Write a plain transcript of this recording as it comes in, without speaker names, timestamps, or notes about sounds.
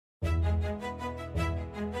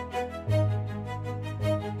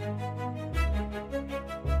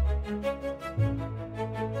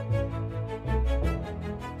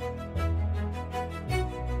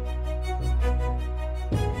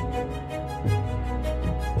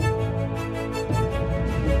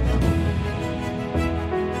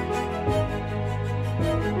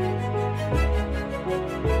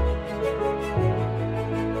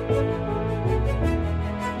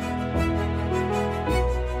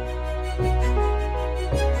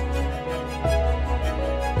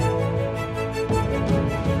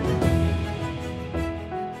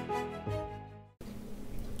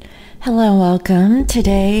Hello and welcome.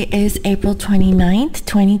 Today is April 29th,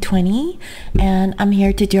 2020, and I'm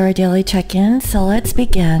here to do our daily check-in, so let's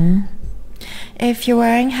begin. If you're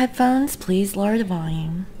wearing headphones, please lower the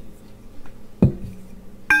volume.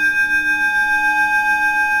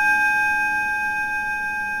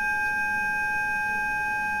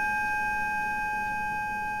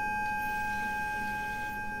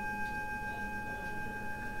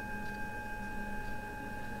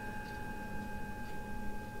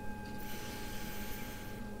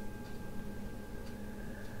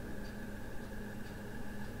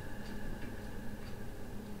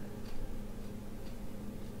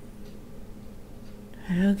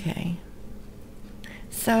 Okay,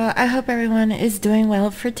 so I hope everyone is doing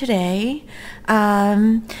well for today.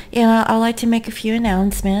 I'd like to make a few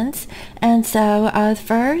announcements. And so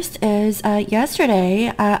first is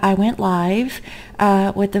yesterday I went live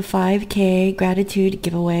with the 5K gratitude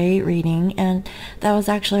giveaway reading, and that was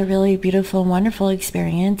actually a really beautiful, wonderful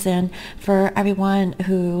experience. And for everyone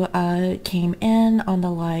who came in on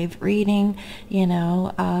the live reading,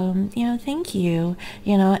 thank you.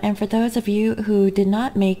 And for those of you who did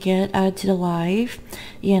not make it to the live,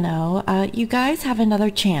 you guys have another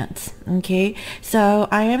chance. Okay, so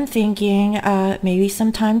I am thinking maybe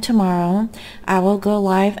sometime tomorrow I will go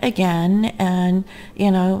live again, and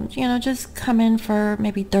just come in for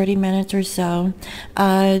maybe 30 minutes or so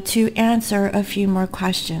to answer a few more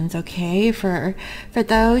questions. Okay, for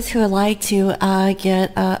those who would like to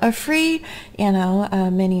get a free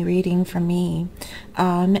mini reading from me,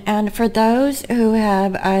 and for those who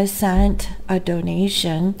have sent a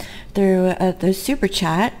donation through the super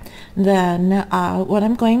chat, then what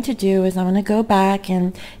I'm going to do is I'm going to go back,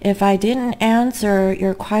 and if I didn't answer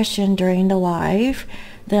your question during the live,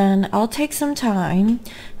 then I'll take some time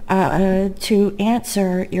to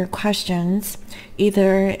answer your questions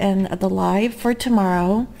either in the live for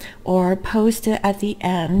tomorrow or post it at the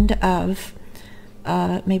end of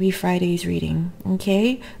maybe Friday's reading.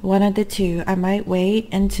 Okay, one of the two. I might wait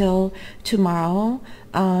until tomorrow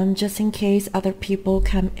just in case other people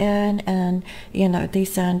come in and they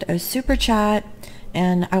send a super chat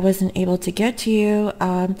and I wasn't able to get to you.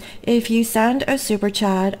 If you send a super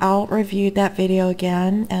chat, I'll review that video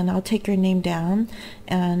again and I'll take your name down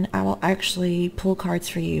and I will actually pull cards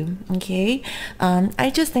for you. Okay, I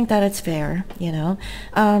just think that it's fair. I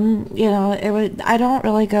don't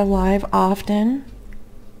really go live often,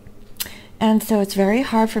 and so it's very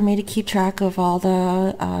hard for me to keep track of all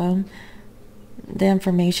the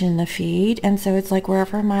information in the feed, and so it's like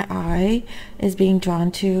wherever my eye is being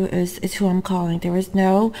drawn to is who I'm calling. There was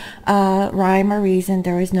no rhyme or reason,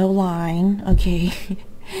 there was no line. Okay.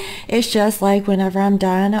 It's just like whenever I'm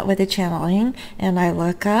done with the channeling and I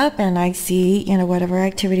look up and I see whatever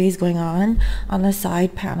activity is going on the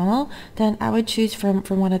side panel, then I would choose from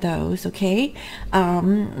one of those. Okay,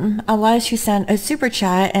 unless you send a super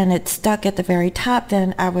chat and it's stuck at the very top,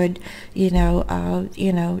 then I would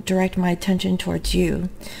direct my attention towards you.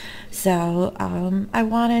 So I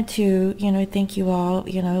wanted to thank you all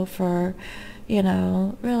for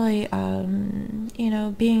really,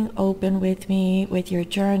 being open with me, with your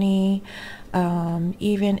journey,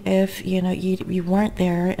 even if, you weren't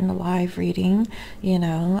there in the live reading,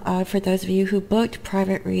 for those of you who booked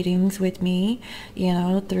private readings with me,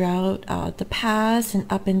 throughout the past and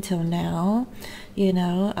up until now,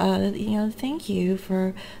 thank you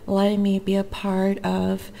for letting me be a part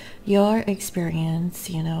of your experience,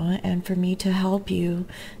 and for me to help you,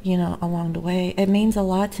 along the way. It means a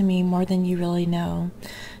lot to me, more than you really know,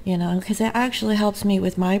 because it actually helps me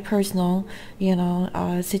with my personal,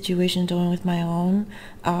 situation, dealing with my own,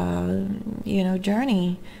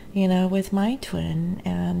 journey, with my twin.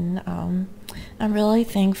 And I'm really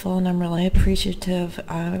thankful and I'm really appreciative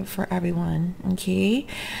for everyone. Okay,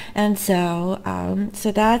 and so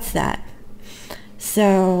so that's that.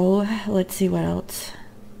 So let's see what else.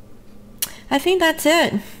 I think that's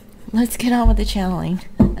it. Let's get on with the channeling.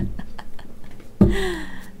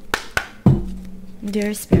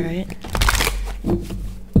 Dear Spirit,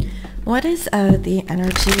 what is the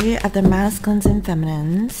energy of the masculines and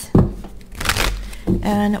feminines,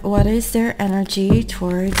 and what is their energy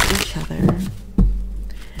towards each other?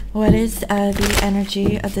 What is the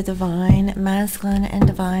energy of the divine masculine and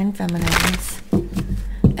divine feminines,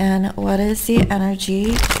 and what is the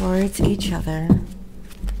energy towards each other?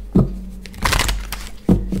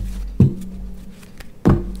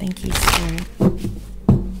 Thank you, Spirit.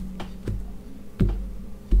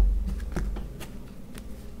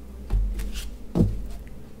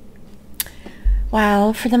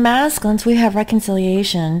 Wow, for the masculines, we have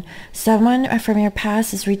reconciliation. Someone from your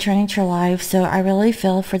past is returning to your life, so I really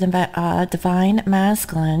feel for the divine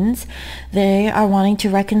masculines. They are wanting to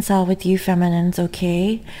reconcile with you feminines,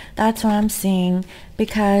 okay? That's what I'm seeing,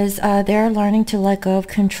 because they're learning to let go of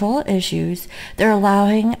control issues. They're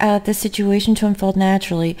allowing the situation to unfold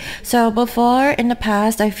naturally. So before, in the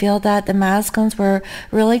past, I feel that the masculines were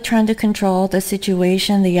really trying to control the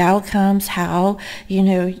situation, the outcomes, how,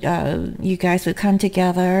 you guys would come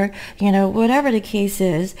together, whatever the case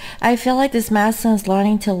is. I feel like this masculine is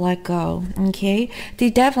learning to let go, okay? They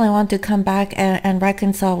definitely want to come back and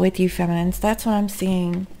reconcile with you feminines. That's what I'm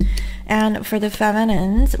seeing. And for the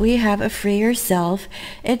feminines, we have a free yourself.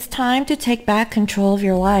 It's time to take back control of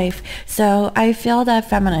your life. So I feel that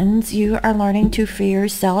feminines, you are learning to free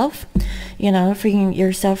yourself, freeing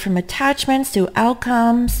yourself from attachments to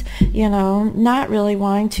outcomes, not really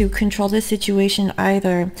wanting to control the situation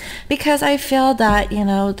either. Because I feel that,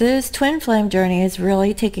 this twin flame journey is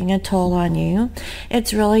really taking a toll on you.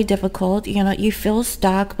 It's really difficult. You feel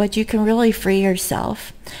stuck, but you can really free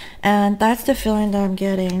yourself. And that's the feeling that I'm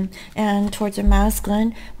getting. And towards a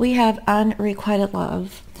masculine, we have unrequited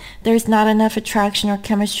love. There's not enough attraction or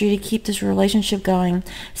chemistry to keep this relationship going.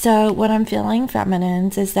 So what I'm feeling,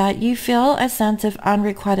 feminines, is that you feel a sense of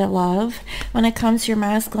unrequited love when it comes to your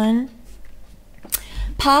masculine.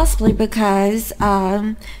 Possibly because,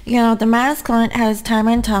 the masculine has time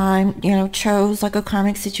and time, chose like a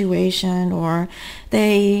karmic situation, or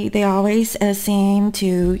they always seem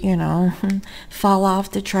to, fall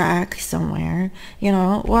off the track somewhere,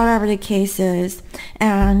 whatever the case is.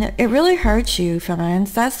 And it really hurts you,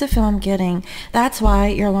 feminines. That's the feel I'm getting. That's why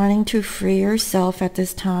you're learning to free yourself at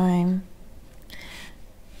this time.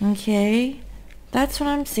 Okay, that's what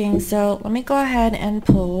I'm seeing. So let me go ahead and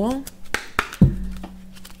pull.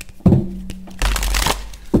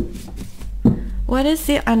 What is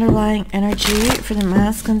the underlying energy for the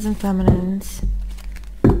masculines and feminines?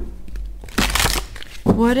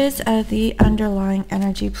 What is the underlying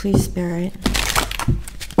energy, please, Spirit?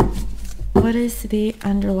 What is the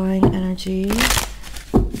underlying energy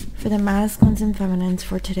for the masculines and feminines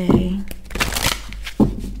for today?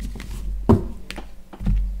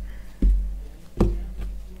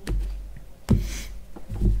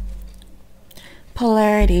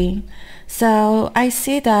 Polarity. So I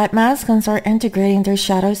see that masculines are integrating their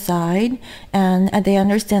shadow side, and they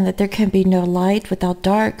understand that there can be no light without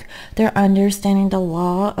dark. They're understanding the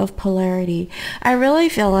law of polarity. I really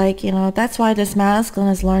feel like, that's why this masculine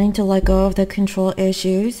is learning to let go of the control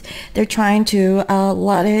issues. They're trying to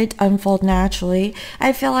let it unfold naturally.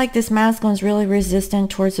 I feel like this masculine is really resistant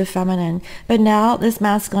towards the feminine, but now this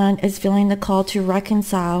masculine is feeling the call to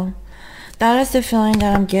reconcile. That is the feeling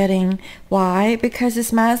that I'm getting. Why? Because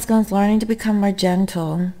this masculine is learning to become more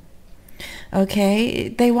gentle. Okay?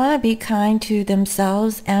 They want to be kind to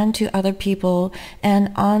themselves and to other people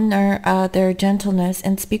and honor their gentleness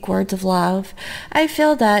and speak words of love. I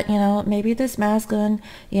feel that, maybe this masculine,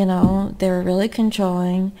 they were really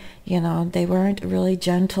controlling. They weren't really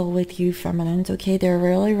gentle with you feminines. Okay? They're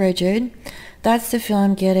really rigid. That's the feel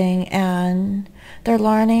I'm getting. And they're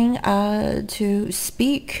learning to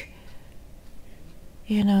speak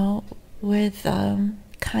with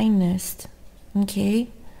kindness. Okay,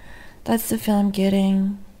 that's the feel I'm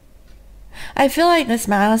getting. I feel like this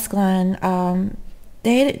masculine,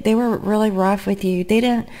 they were really rough with you. They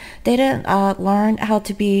didn't learn how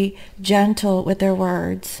to be gentle with their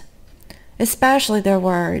words, especially their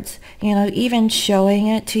words. Even showing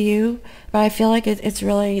it to you. But I feel like it's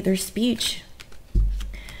really their speech.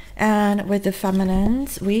 And with the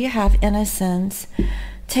feminines, we have innocence.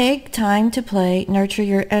 Take time to play, nurture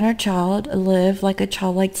your inner child, live like a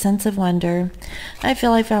childlike sense of wonder. I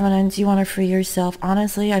feel like feminines, you want to free yourself.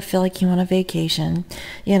 Honestly, I feel like you want a vacation.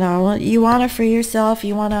 You want to free yourself.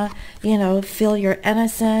 You want to, feel your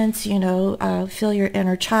innocence, feel your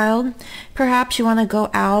inner child. Perhaps you want to go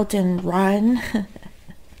out and run,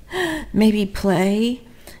 maybe play.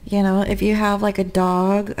 If you have like a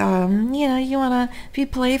dog, you want to be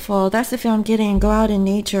playful. That's the feel I'm getting. Go out in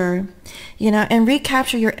nature, and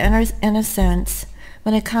recapture your innocence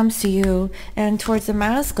when it comes to you. And towards the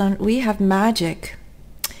masculine, we have magic.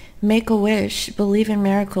 Make a wish. Believe in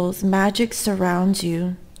miracles. Magic surrounds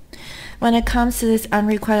you. When it comes to this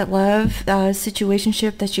unrequited love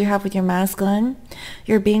situationship that you have with your masculine,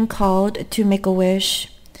 you're being called to make a wish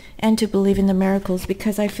and to believe in the miracles,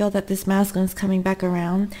 because I feel that this masculine is coming back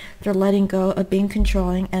around. They're letting go of being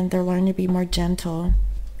controlling, and they're learning to be more gentle.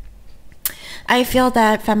 I feel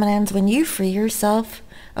that feminines, when you free yourself,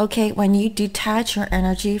 Okay, when you detach your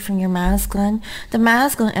energy from your masculine, the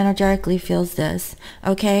masculine energetically feels this,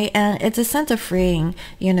 okay? And it's a sense of freeing,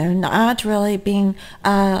 you know, not really being,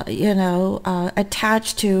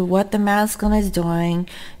 attached to what the masculine is doing,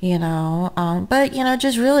 but,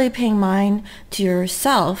 just really paying mind to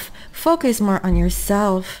yourself. Focus more on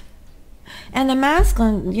yourself. And the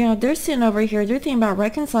masculine, they're sitting over here, they're thinking about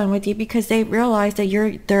reconciling with you because they realize that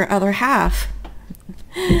you're their other half.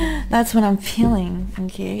 That's what I'm feeling,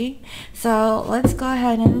 okay? So let's go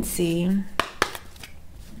ahead and see.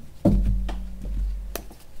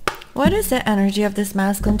 What is the energy of this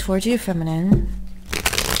masculine towards you, feminine?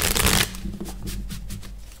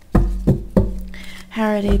 How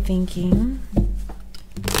are they thinking?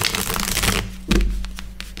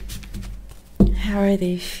 How are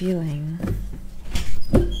they feeling?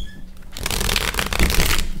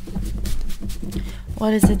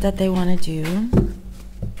 What is it that they want to do?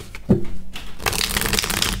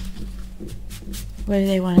 What do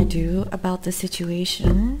they want to do about the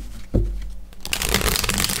situation?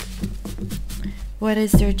 What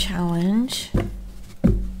is their challenge?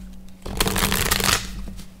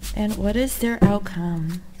 And what is their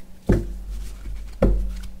outcome?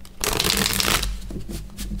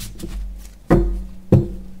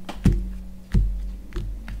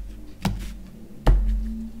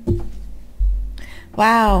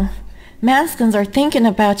 Wow, masculines are thinking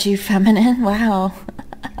about you, feminine. Wow.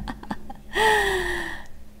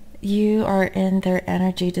 You are in their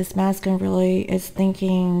energy. This masculine really is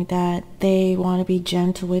thinking that they want to be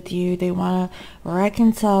gentle with you. They want to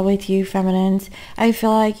reconcile with you, feminines. I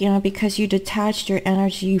feel like, because you detached your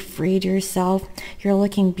energy, you freed yourself. You're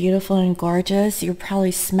looking beautiful and gorgeous. You're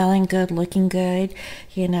probably smelling good, looking good,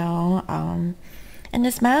 and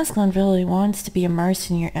this masculine really wants to be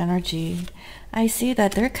immersed in your energy. I see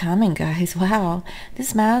that they're coming, guys. Wow.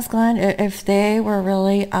 This masculine, if they were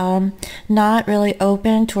really not really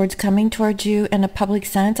open towards coming towards you in a public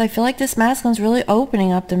sense, I feel like this masculine's really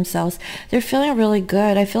opening up themselves. They're feeling really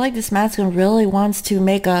good. I feel like this masculine really wants to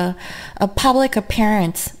make a public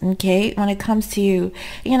appearance, okay, when it comes to you.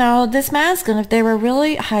 This masculine, if they were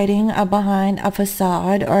really hiding behind a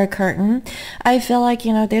facade or a curtain, I feel like,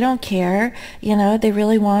 they don't care. They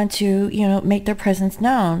really want to, make their presence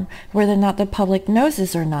known, whether or not the public knows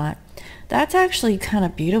this or not. That's actually kind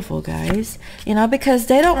of beautiful, guys, because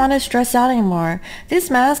they don't want to stress out anymore.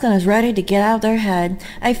 This masculine is ready to get out of their head.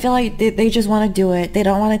 I feel like they just want to do it. They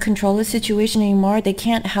don't want to control the situation anymore. They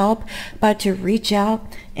can't help but to reach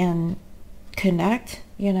out and connect,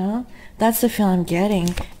 That's the feel I'm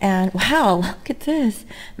getting. And wow, look at this.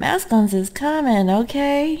 Masculines is coming,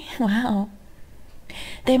 okay? Wow.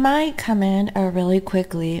 They might come in really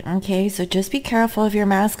quickly, okay? So just be careful of your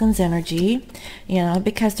masculine's energy,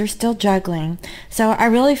 because they're still juggling. So I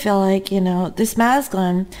really feel like, this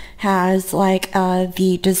masculine has like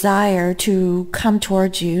the desire to come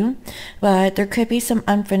towards you, but there could be some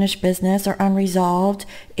unfinished business or unresolved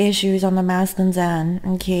issues on the masculine's end,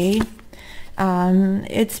 okay?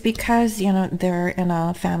 It's because they're in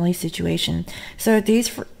a family situation. So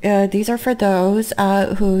these are for those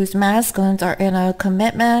whose masculines are in a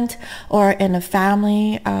commitment or in a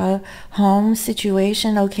family home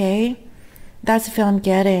situation. Okay, that's the feel I'm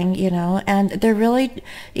getting. And they're really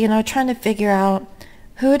trying to figure out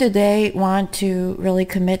who do they want to really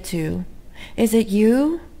commit to. Is it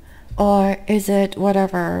you? Or is it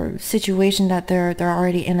whatever situation that they're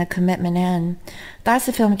already in a commitment in? That's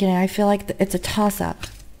the feel I'm getting. I feel like it's a toss-up.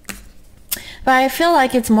 But I feel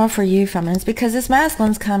like it's more for you, feminines, because this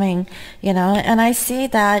masculine's coming, and I see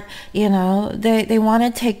that, they want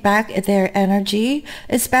to take back their energy,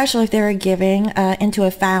 especially if they're giving into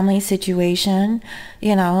a family situation,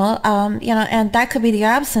 and that could be the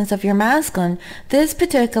absence of your masculine. This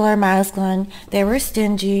particular masculine, they were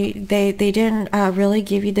stingy. They didn't really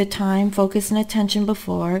give you the time, focus, and attention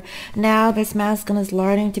before. Now this masculine is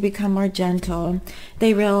learning to become more gentle.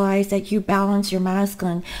 They realize that you balance your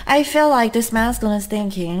masculine. I feel like this masculine is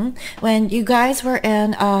thinking, when you guys were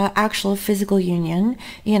in actual physical union,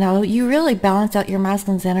 you really balanced out your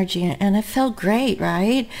masculine's energy, and it felt great,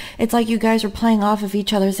 right? It's like you guys were playing off of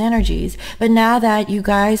each other's energies. But now that you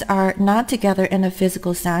guys are not together in a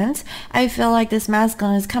physical sense, I feel like this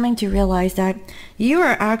masculine is coming to realize that you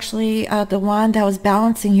are actually the one that was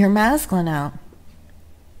balancing your masculine out.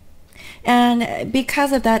 And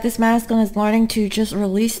because of that, this masculine is learning to just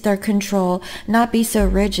release their control, not be so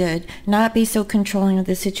rigid, not be so controlling of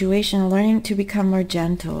the situation, learning to become more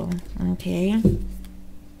gentle, okay?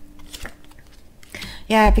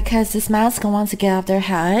 Yeah, because this masculine wants to get out of their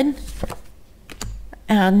head.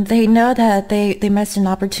 And they know that they missed an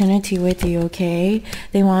opportunity with you, okay?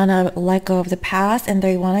 They want to let go of the past and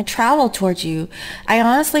they want to travel towards you. I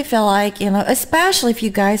honestly feel like, you know, especially if you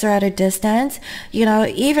guys are at a distance, you know,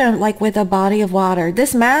 even like with a body of water,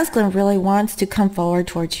 this masculine really wants to come forward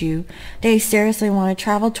towards you. They seriously want to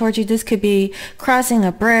travel towards you. This could be crossing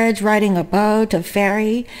a bridge, riding a boat, a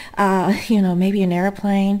ferry, you know, maybe an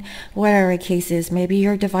airplane, whatever the case is. Maybe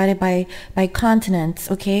you're divided by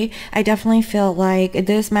continents, okay? I definitely feel like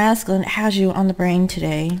this masculine has you on the brain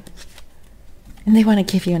today, and they want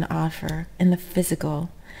to give you an offer in the physical.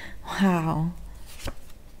 Wow.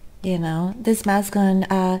 You know, this masculine,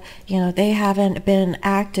 you know, they haven't been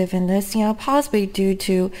active in this, you know, possibly due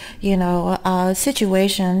to, you know,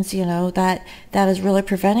 situations, you know, that is really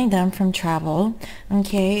preventing them from travel.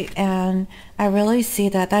 Okay. And I really see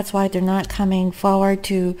that that's why they're not coming forward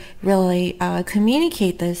to really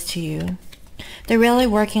communicate this to you. They're really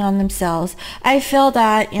working on themselves. I feel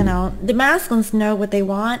that, you know, the masculines know what they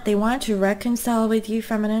want. They want to reconcile with you,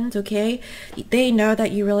 feminines, okay? They know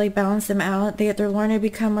that you really balance them out. They're learning to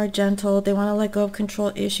become more gentle. They want to let go of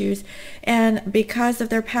control issues. And because of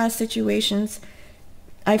their past situations,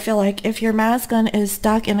 I feel like if your masculine is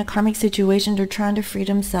stuck in a karmic situation, they're trying to free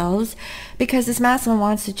themselves because this masculine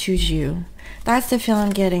wants to choose you. That's the feel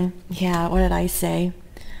I'm getting. Yeah, what did I say?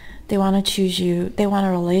 They want to choose you. They want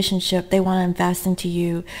a relationship. They want to invest into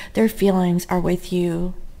you. Their feelings are with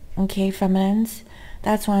you. Okay, feminines?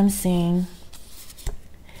 That's what I'm seeing.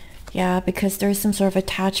 Yeah, because there's some sort of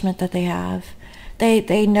attachment that they have.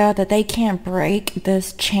 They know that they can't break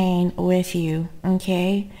this chain with you.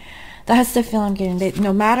 Okay? That's the feel I'm getting.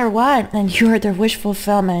 No matter what, and you're their wish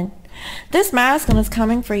fulfillment. This masculine is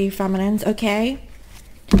coming for you, feminines. Okay?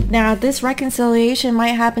 Now, this reconciliation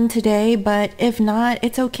might happen today, but if not,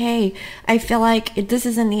 it's okay. I feel like this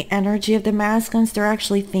is in the energy of the masculines. They're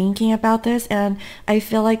actually thinking about this, and I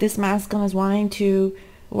feel like this masculine is wanting to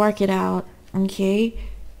work it out, okay?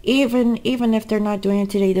 Even if they're not doing it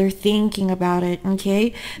today, they're thinking about it,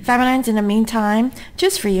 okay? Feminines, in the meantime,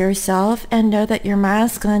 just free yourself and know that your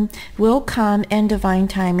masculine will come in divine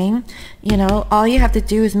timing. You know, all you have to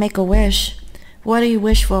do is make a wish. What do you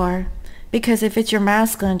wish for? Because if it's your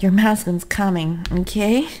masculine's coming,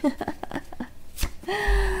 okay?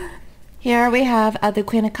 Here we have the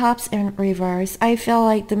Queen of Cups in reverse. I feel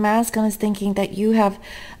like the masculine is thinking that you have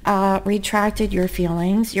retracted your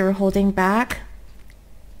feelings. You're holding back,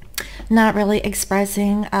 not really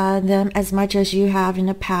expressing them as much as you have in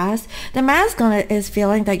the past. The masculine is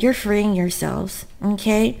feeling that you're freeing yourselves,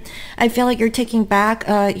 okay? I feel like you're taking back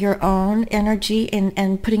your own energy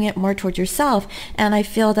and putting it more towards yourself. And I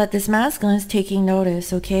feel that this masculine is taking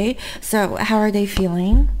notice, okay? So how are they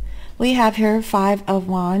feeling? We have here 5 of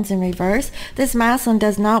Wands in reverse. This masculine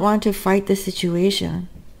does not want to fight the situation.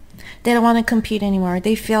 They don't want to compete anymore.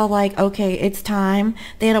 They feel like, okay, it's time.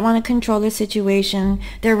 They don't want to control the situation.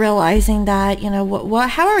 They're realizing that, you know,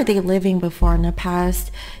 how are they living before in the past?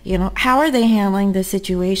 You know, how are they handling the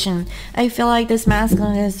situation? I feel like this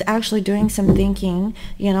masculine is actually doing some thinking,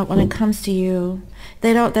 you know, when it comes to you.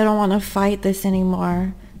 They don't want to fight this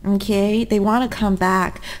anymore. Okay? They want to come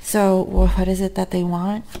back. So what is it that they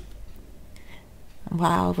want?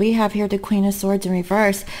 Wow, we have here the Queen of Swords in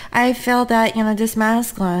reverse. I feel that, you know, this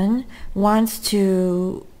masculine wants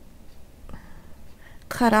to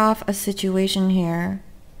cut off a situation here.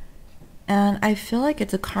 And I feel like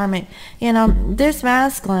it's a karmic. You know, this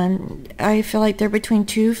masculine, I feel like they're between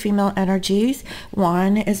two female energies.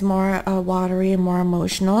 One is more watery and more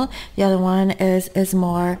emotional. The other one is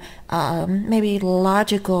more maybe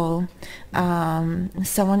logical.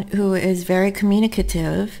 Someone who is very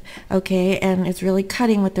communicative, okay, and is really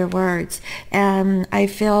cutting with their words. And I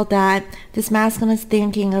feel that this masculine is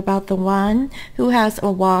thinking about the one who has a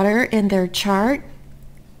water in their chart,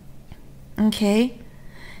 okay.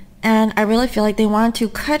 And I really feel like they want to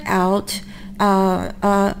cut out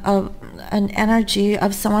an energy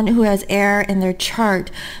of someone who has air in their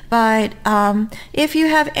chart. But if you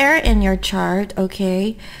have air in your chart,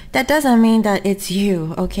 okay, that doesn't mean that it's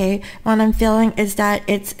you, okay? What I'm feeling is that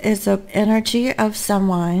it's an energy of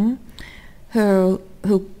someone who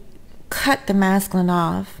cut the masculine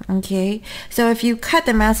off, okay? So if you cut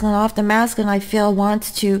the masculine off, the masculine, I feel,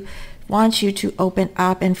 wants you to open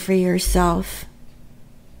up and free yourself,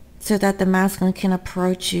 so that the masculine can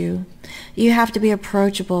approach you. You have to be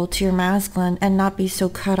approachable to your masculine and not be so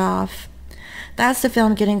cut off. That's the feel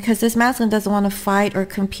I'm getting, because this masculine doesn't want to fight or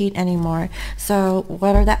compete anymore. So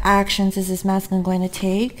what are the actions is this masculine going to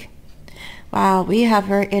take? Wow, we have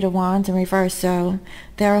her 8 of Wands in reverse. So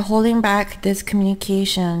they're holding back this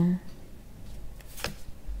communication.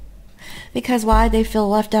 Because why? They feel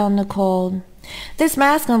left out in the cold. This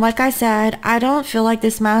masculine, like I said, I don't feel like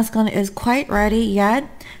this masculine is quite ready yet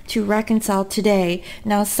to reconcile today.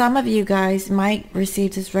 Now, some of you guys might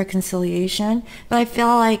receive this reconciliation, but I feel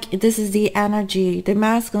like this is the energy. The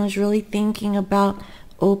masculine is really thinking about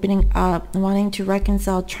opening up, wanting to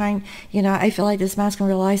reconcile, trying, I feel like this masculine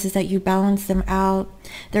realizes that you balance them out.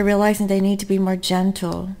 They're realizing they need to be more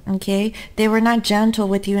gentle, okay? They were not gentle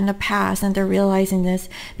with you in the past, and they're realizing this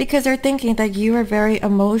because they're thinking that you are very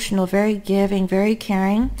emotional, very giving, very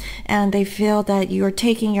caring, and they feel that you are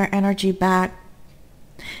taking your energy back.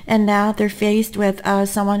 And now they're faced with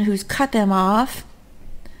someone who's cut them off,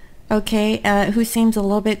 okay, who seems a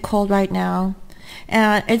little bit cold right now.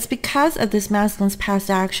 And it's because of this masculine's past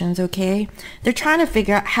actions, okay? They're trying to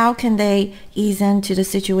figure out how can they ease into the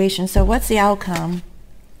situation. So what's the outcome?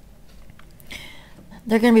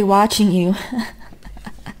 They're going to be watching you.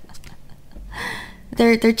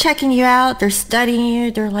 They're checking you out. They're studying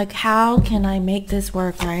you. They're like, how can I make this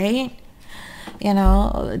work, right?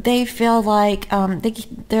 They feel like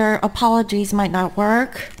their apologies might not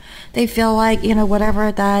work. They feel like,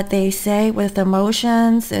 whatever that they say with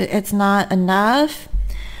emotions, it's not enough.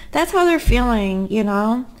 That's how they're feeling,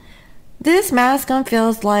 This masculine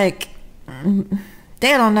feels like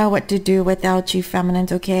they don't know what to do without you,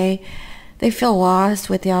 feminines, okay? They feel lost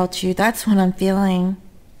without you. That's what I'm feeling.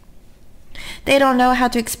 They don't know how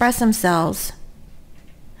to express themselves.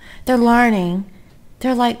 They're learning.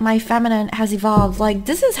 They're like, my feminine has evolved. Like,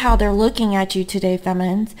 this is how they're looking at you today,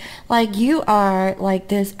 feminines. Like, you are like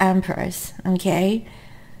this empress, okay?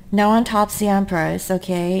 No one tops the empress,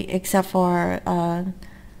 okay? Except for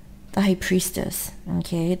the high priestess,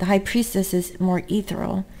 okay? The high priestess is more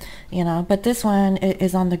ethereal, but this one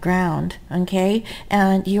is on the ground, okay?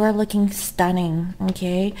 And you are looking stunning,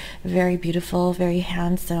 okay? Very beautiful, very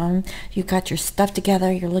handsome. You got your stuff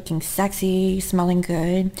together. You're looking sexy, smelling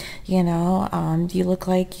good, you look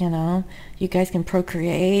like, you guys can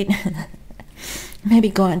procreate. Maybe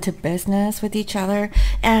go into business with each other.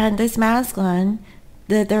 And this masculine,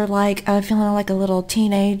 they're like feeling like a little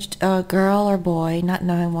teenage girl or boy, not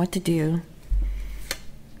knowing what to do.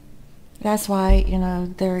 That's why,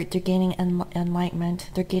 they're gaining enlightenment.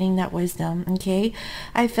 They're gaining that wisdom, okay?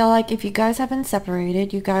 I feel like if you guys have been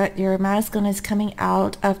separated, your masculine is coming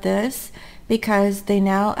out of this because they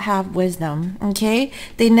now have wisdom, okay?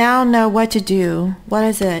 They now know what to do. What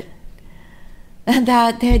is it?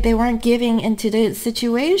 That they weren't giving into the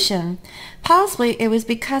situation. Possibly it was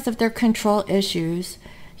because of their control issues.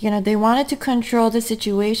 They wanted to control the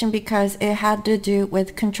situation because it had to do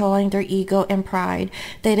with controlling their ego and pride.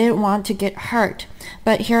 They didn't want to get hurt.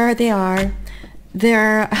 But here they are.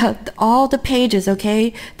 They're all the pages,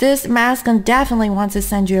 okay? This masculine definitely wants to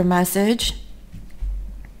send you a message.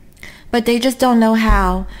 But they just don't know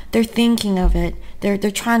how. They're thinking of it. They're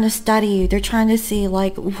trying to study you. They're trying to see,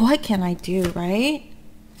 like, what can I do, right?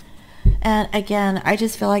 And again, I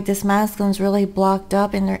just feel like this masculine's really blocked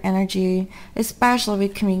up in their energy, especially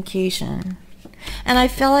with communication. And I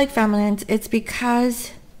feel like, feminines, it's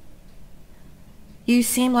because you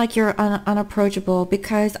seem like you're unapproachable,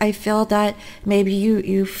 because I feel that maybe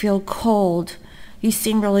you feel cold. You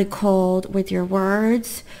seem really cold with your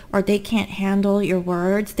words, or they can't handle your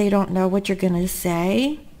words. They don't know what you're going to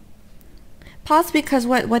say. Possibly because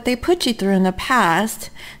what they put you through in the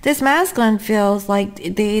past, this masculine feels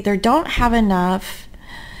like they either don't have enough.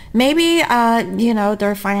 Maybe,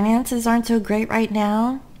 their finances aren't so great right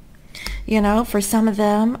now, for some of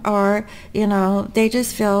them, or, they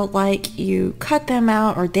just feel like you cut them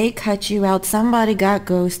out or they cut you out. Somebody got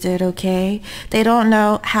ghosted, okay? They don't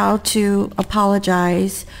know how to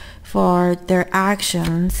apologize for their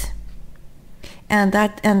actions.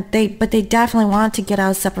 But they definitely want to get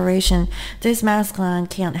out of separation. This masculine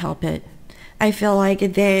can't help it. I feel like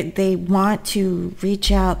they want to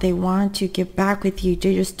reach out. They want to get back with you.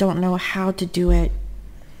 They just don't know how to do it.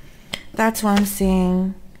 That's what I'm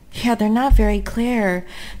seeing. Yeah, they're not very clear.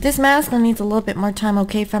 This masculine needs a little bit more time,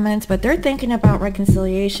 okay, feminines? But they're thinking about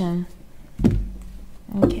reconciliation.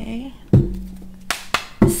 Okay.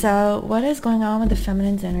 So, what is going on with the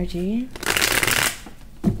feminine's energy?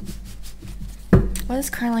 What is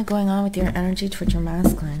currently going on with your energy towards your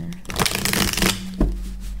masculine?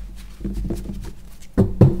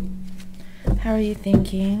 How are you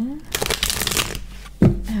thinking?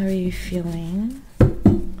 How are you feeling?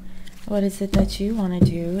 What is it that you want to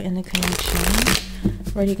do in the connection?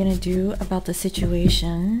 What are you going to do about the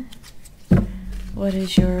situation? What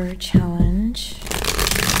is your challenge?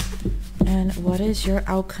 And what is your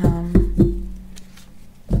outcome?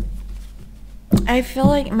 I feel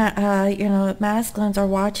like, masculines are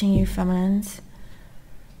watching you, feminines.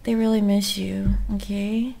 They really miss you,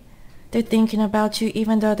 okay? They're thinking about you,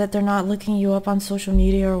 even though that they're not looking you up on social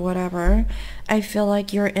media or whatever. I feel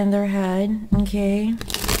like you're in their head, okay?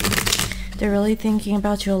 They're really thinking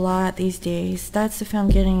about you a lot these days. That's if I'm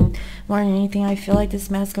getting more than anything. I feel like this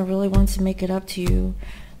masculine really wants to make it up to you.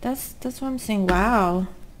 That's what I'm saying. Wow.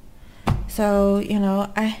 So, you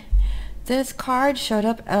know, this card showed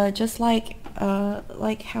up just like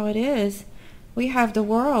how it is. We have the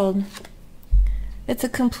World. It's a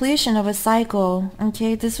completion of a cycle.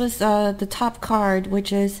 Okay, this was the top card,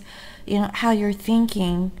 which is, you know, how you're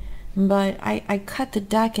thinking. But I cut the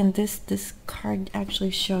deck and this card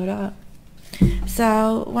actually showed up.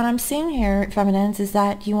 So what I'm seeing here, feminines, is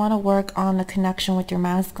that you want to work on the connection with your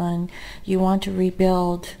masculine. You want to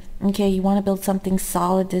rebuild. Okay, you want to build something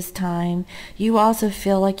solid this time. You also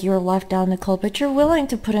feel like you were left out in the cold, but you're willing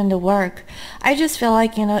to put in the work. I just feel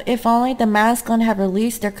like, you know, if only the masculine have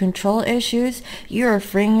released their control issues, you are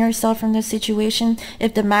freeing yourself from this situation.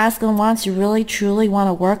 If the masculine wants to really, truly want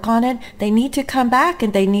to work on it, they need to come back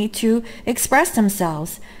and they need to express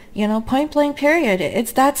themselves. You know, point blank period.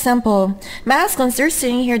 It's that simple. Masculines, they're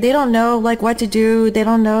sitting here, they don't know like what to do. They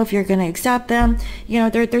don't know if you're going to accept them. You know,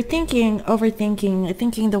 they're thinking, overthinking,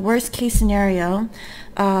 thinking the worst case scenario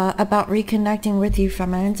about reconnecting with you,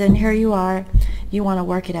 feminines. And here you are, you want to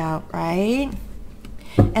work it out, right?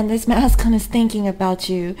 And this masculine is thinking about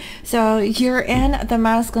you. So you're in the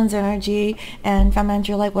masculine's energy, and feminines,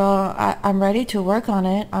 you're like, well, I'm ready to work on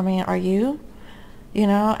it. I mean, are you? You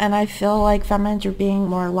know, and I feel like, feminines, you're being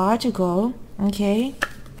more logical, okay?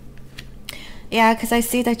 Yeah, because I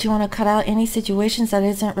see that you want to cut out any situations that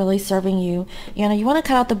isn't really serving you. You know, you want to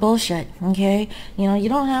cut out the bullshit, okay? You know, you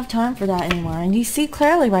don't have time for that anymore. And you see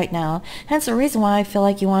clearly right now. Hence the reason why I feel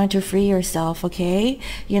like you wanted to free yourself, okay?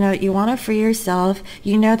 You know, you want to free yourself.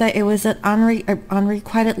 You know that it was an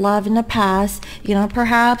unrequited love in the past. You know,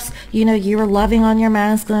 perhaps, you know, you were loving on your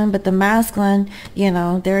masculine, but the masculine, you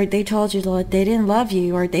know, they told you that they didn't love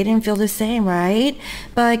you or they didn't feel the same, right?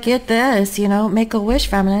 But get this, you know, make a wish,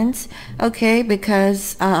 feminines, okay?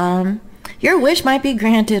 Because your wish might be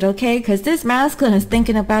granted, okay? Because this masculine is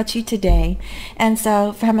thinking about you today. And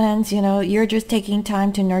so, feminines, you know, you're just taking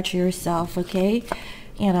time to nurture yourself, okay?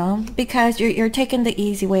 You know, because you're taking the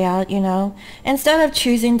easy way out, you know. Instead of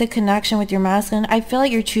choosing the connection with your masculine, I feel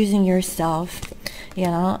like you're choosing yourself, you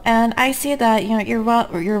know. And I see that, you know,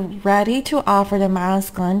 you're ready to offer the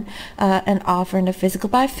masculine an offer in the physical,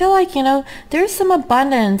 but I feel like, you know, there's some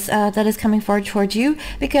abundance that is coming forward towards you,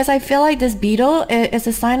 because I feel like this beetle is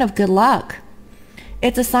a sign of good luck.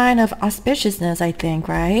 It's a sign of auspiciousness, I think,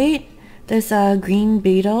 right? This green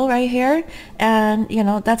beetle right here, and you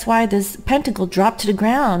know, that's why this pentacle dropped to the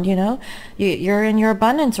ground. You know, you're in your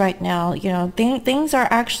abundance right now. You know, things are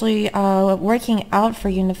actually working out for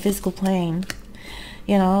you in the physical plane.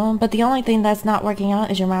 You know, but the only thing that's not working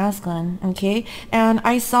out is your masculine, okay? And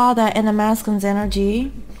I saw that in the masculine's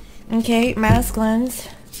energy, okay? Masculines,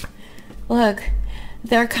 look,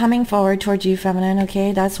 they're coming forward towards you, feminine,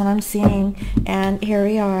 okay? That's what I'm seeing. And here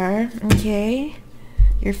we are, okay?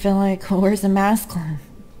 You're feeling like, where's the masculine?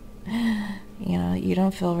 You know, you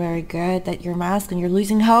don't feel very good that you're masculine. You're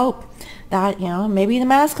losing hope that, you know, maybe the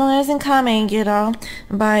masculine isn't coming, you know.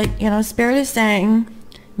 But, you know, Spirit is saying,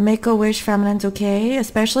 make a wish, feminines, okay?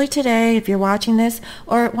 Especially today, if you're watching this,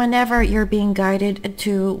 or whenever you're being guided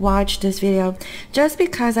to watch this video. Just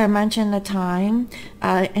because I mentioned the time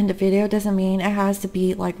in the video doesn't mean it has to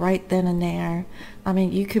be like right then and there. I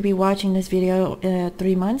mean, you could be watching this video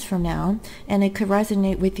 3 months from now, and it could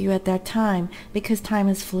resonate with you at that time, because time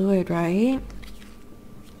is fluid, right?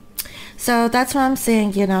 So that's what I'm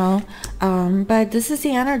saying, you know. But this is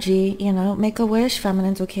the energy, you know. Make a wish,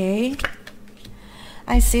 feminines, okay?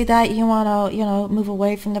 I see that you want to, you know, move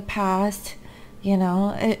away from the past, you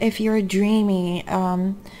know. If you're dreamy,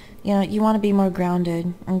 you know, you want to be more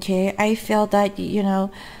grounded, okay? I feel that, you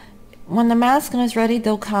know, when the masculine is ready,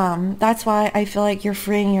 they'll come. That's why I feel like you're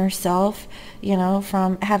freeing yourself, you know,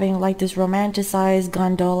 from having like this romanticized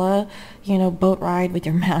gondola, you know, boat ride with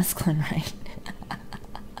your masculine, right?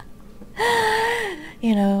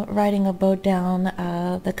 You know, riding a boat down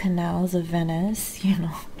the canals of Venice, you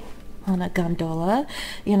know, on a gondola,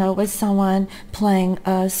 you know, with someone playing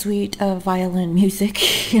sweet violin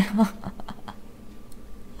music, you know.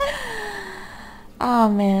 Oh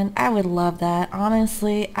man, I would love that.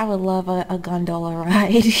 Honestly, I would love a gondola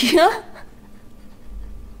ride. You know?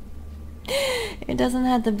 It doesn't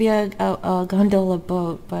have to be a gondola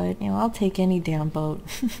boat, but you know, I'll take any damn boat.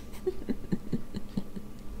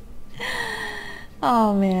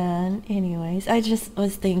 Oh man. Anyways, I just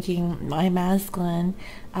was thinking my masculine,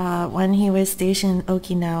 when he was stationed in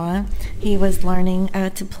Okinawa, he was learning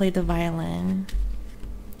to play the violin.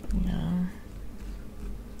 You know,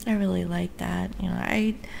 I really like that. You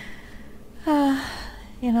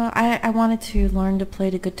know, I wanted to learn to play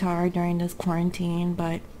the guitar during this quarantine,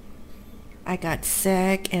 but I got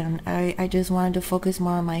sick, and I just wanted to focus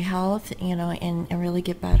more on my health, you know, and really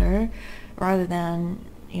get better, rather than,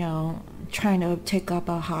 you know, trying to take up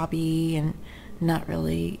a hobby and not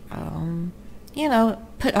really, you know,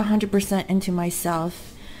 put 100% into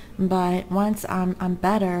myself. But once I'm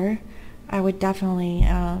better, I would definitely,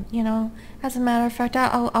 you know, as a matter of fact,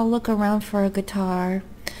 I'll look around for a guitar,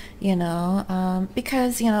 you know,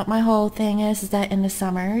 because, you know, my whole thing is that in the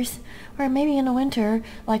summers, or maybe in the winter,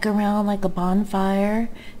 like around like a bonfire,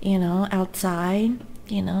 you know, outside,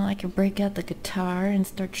 you know, I could break out the guitar and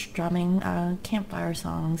start strumming campfire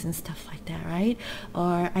songs and stuff like that, right?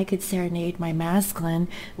 Or I could serenade my masculine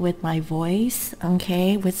with my voice,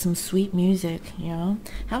 okay, with some sweet music, you know.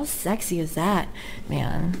 How sexy is that?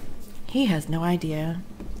 Man, he has no idea.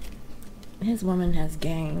 His woman has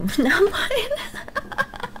game. No, I'm lying.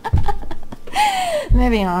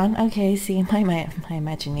 Moving on. Okay, see, my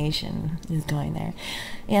imagination is going there.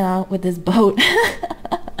 You know, with this boat.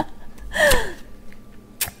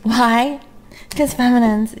 Why? Because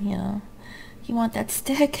feminines, you know, you want that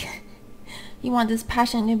stick. You want this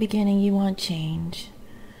passionate new beginning. You want change.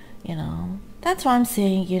 You know, that's what I'm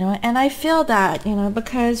saying, you know, and I feel that, you know,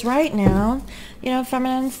 because right now, you know,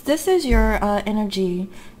 feminines, this is your energy,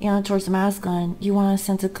 you know, towards the masculine. You want a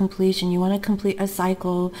sense of completion. You want to complete a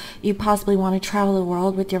cycle. You possibly want to travel the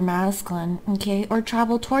world with your masculine, okay, or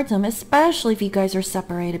travel towards them, especially if you guys are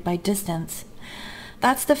separated by distance.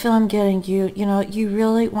 That's the feel I'm getting. You know, you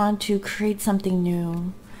really want to create something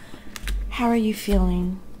new. How are you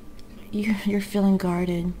feeling? You're feeling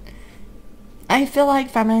guarded. I feel like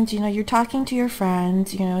feminines, you know, you're talking to your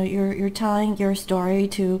friends, you know, you're telling your story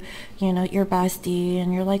to, you know, your bestie,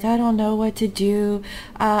 and you're like, I don't know what to do.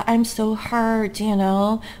 I'm so hurt, you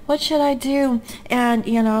know. What should I do? And,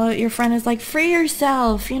 you know, your friend is like, free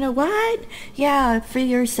yourself. You know what? Yeah, free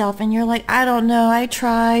yourself. And you're like, I don't know. I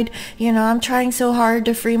tried. You know, I'm trying so hard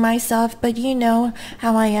to free myself, but you know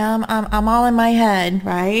how I am. I'm all in my head,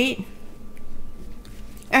 right?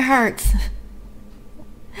 It hurts.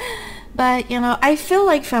 But, you know, I feel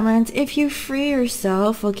like feminines, if you free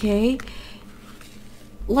yourself, okay,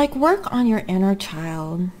 like work on your inner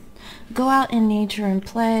child. Go out in nature and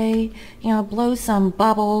play, you know, blow some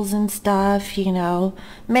bubbles and stuff, you know,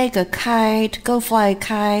 make a kite, go fly a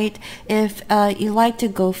kite. If you like to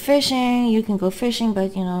go fishing, you can go fishing,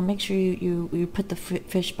 but, you know, make sure you put the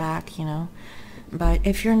fish back, you know. But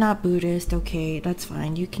if you're not Buddhist, okay, that's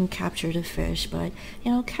fine. You can capture the fish, but,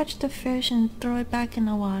 you know, catch the fish and throw it back in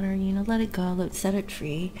the water, you know, let it go, set it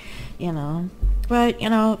free, you know. But, you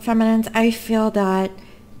know, feminines, I feel that,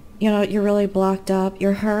 you know, you're really blocked up,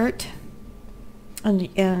 you're hurt,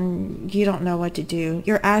 and you don't know what to do.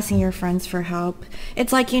 You're asking your friends for help.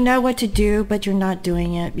 It's like you know what to do, but you're not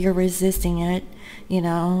doing it. You're resisting it, you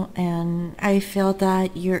know, and I feel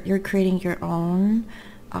that you're creating your own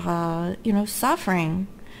you know, suffering,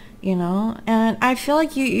 you know, and I feel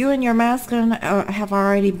like you and your masculine have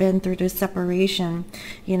already been through this separation,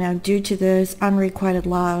 you know, due to this unrequited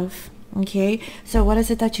love, okay? So what is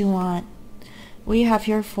it that you want? We have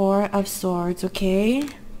here 4 of Swords, okay?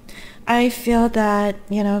 I feel that,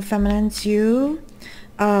 you know, feminines, you're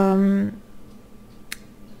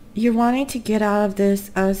wanting to get out of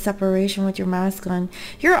this separation with your masculine.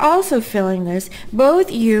 You're also feeling this.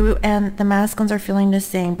 Both you and the masculines are feeling the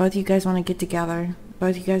same. Both you guys want to get together.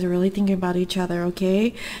 Both you guys are really thinking about each other,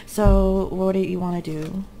 okay? So what do you want to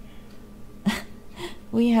do?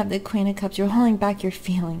 We have the Queen of Cups. You're holding back your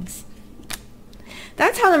feelings.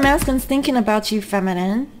 That's how the masculine's thinking about you,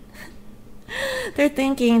 feminine. They're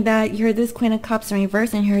thinking that you're this Queen of Cups in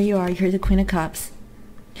reverse, and here you are. You're the Queen of Cups.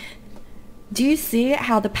 Do you see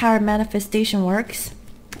how the power of manifestation works?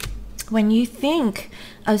 When you think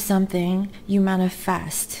of something, you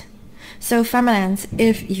manifest. So feminines,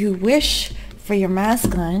 if you wish for your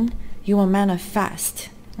masculine, you will manifest,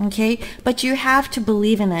 okay? But you have to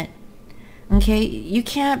believe in it, okay? You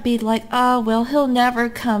can't be like, oh, well, he'll never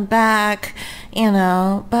come back, you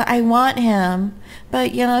know, but I want him.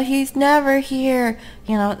 But, you know, he's never here.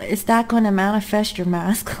 You know, is that going to manifest your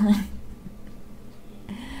masculine?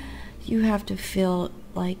 You have to feel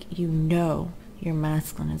like you know your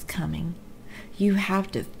masculine is coming. You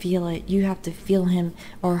have to feel it. You have to feel him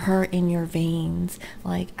or her in your veins.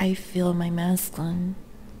 Like, I feel my masculine,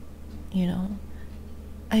 you know.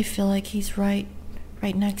 I feel like he's right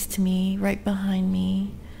next to me, right behind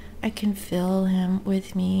me. I can feel him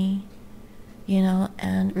with me, you know,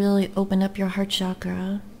 and really open up your heart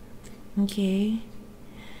chakra, okay?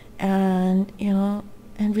 And, you know,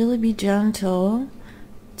 and really be gentle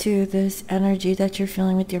to this energy that you're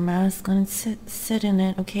feeling with your masculine. Sit in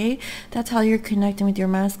it, okay? That's how you're connecting with your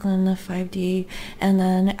masculine in the 5D. And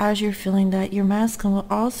then as you're feeling that, your masculine will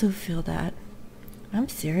also feel that. I'm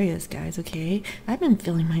serious, guys, okay? I've been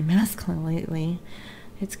feeling my masculine lately.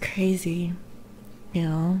 It's crazy, you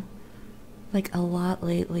know, like a lot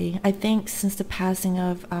lately. I think since the passing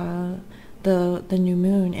of the new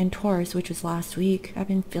moon in Taurus, which was last week, I've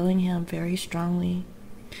been feeling him very strongly,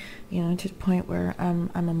 you know, to the point where I'm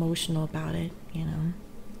emotional about it, you know.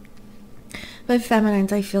 But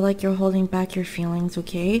feminines, I feel like you're holding back your feelings,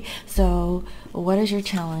 okay? So what is your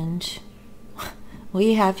challenge?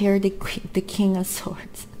 We have here the King of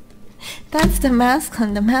Swords. That's the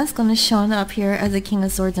masculine. The masculine is showing up here as the King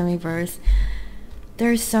of Swords in reverse.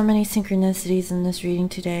 There's so many synchronicities in this reading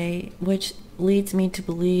today, which leads me to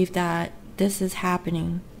believe that this is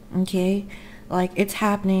happening, okay? Like, it's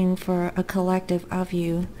happening for a collective of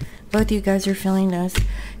you. Both of you guys are feeling this.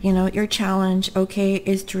 You know, your challenge, okay,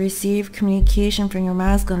 is to receive communication from your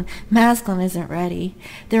masculine. Masculine isn't ready.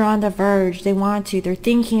 They're on the verge. They want to. They're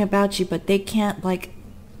thinking about you, but they can't, like,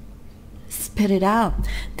 spit it out.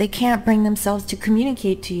 They can't bring themselves to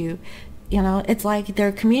communicate to you. You know, it's like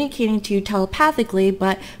they're communicating to you telepathically,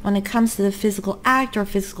 but when it comes to the physical act or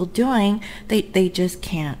physical doing, they just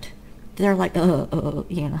can't. They're like,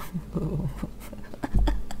 you know.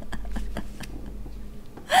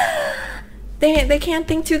 They can't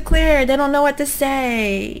think too clear. They don't know what to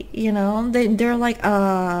say. You know, they're like,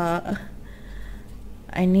 I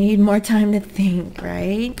need more time to think,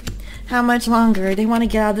 right? How much longer? They want to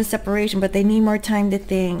get out of the separation, but they need more time to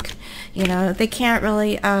think. You know, they can't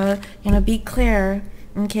really, you know, be clear.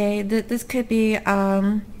 Okay, this could be, you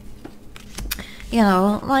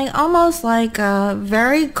know, like almost like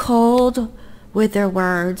very cold with their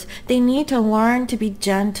words. They need to learn to be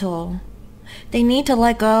gentle. They need to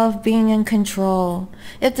let go of being in control.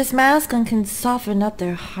 If this masculine can soften up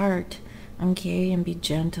their heart, okay, and be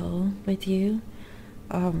gentle with you,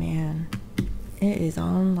 oh man, it is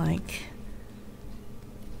on like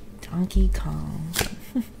Donkey Kong.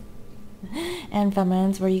 And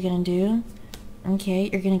feminines, what are you gonna do? Okay,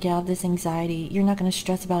 you're gonna get out of this anxiety. You're not gonna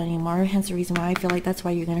stress about it anymore. Hence the reason why I feel like that's why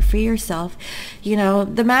you're gonna free yourself. You know,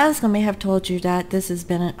 the masculine may have told you that this has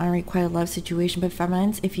been an unrequited love situation, but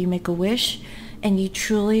feminines, if you make a wish and you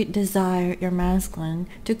truly desire your masculine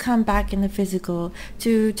to come back in the physical,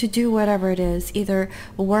 to do whatever it is, either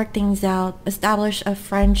work things out, establish a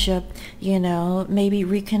friendship, you know, maybe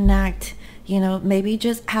reconnect, you know, maybe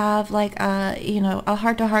just have like a, you know, a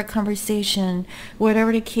heart-to-heart conversation,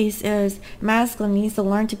 whatever the case is, masculine needs to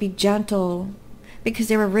learn to be gentle because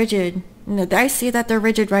they were rigid. You know, I see that they're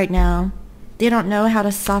rigid right now. They don't know how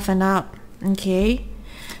to soften up, okay?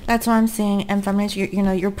 That's what I'm saying. And feminines, you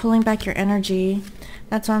know, you're pulling back your energy.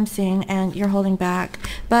 That's what I'm saying, and you're holding back.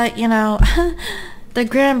 But, you know, the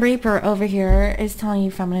Grand Reaper over here is telling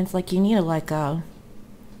you, feminines, like, you need to let go.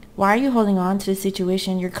 Why are you holding on to the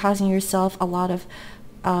situation? You're causing yourself a lot of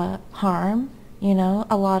harm, you know,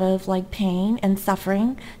 a lot of like pain and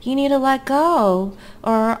suffering. You need to let go,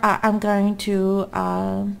 or I'm going to,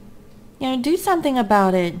 you know, do something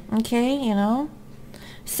about it, okay, you know?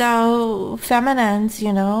 So feminines,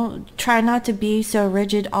 you know, try not to be so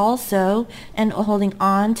rigid also and holding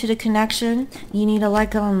on to the connection. You need to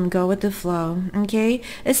let go and go with the flow, okay?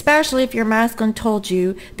 Especially if your masculine told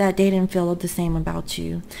you that they didn't feel the same about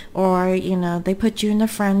you, or, you know, they put you in the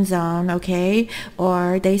friend zone, okay?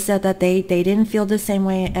 Or they said that they didn't feel the same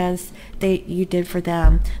way as you did for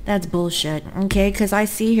them. That's bullshit, okay? Because I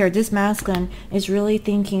see here this masculine is really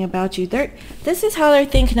thinking about you. This is how they're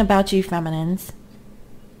thinking about you, feminines.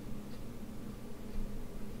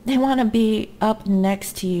 They want to be up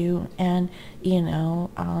next to you and, you know,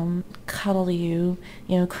 cuddle you,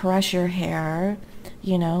 you know, caress your hair,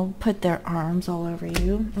 you know, put their arms all over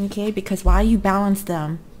you, okay? Because why? You balance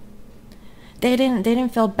them. They didn't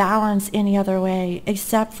feel balanced any other way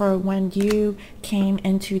except for when you came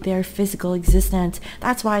into their physical existence.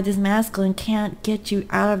 That's why this masculine can't get you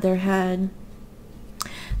out of their head.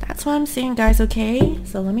 That's what I'm seeing, guys, okay?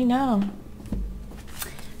 So let me know.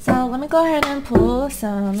 So let me go ahead and pull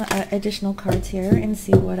some additional cards here and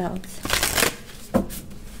see what else.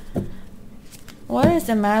 What does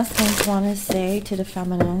the masculines want to say to the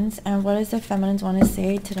feminines? And what does the feminines want to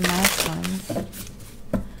say to the masculines?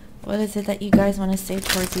 What is it that you guys want to say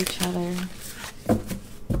towards each other?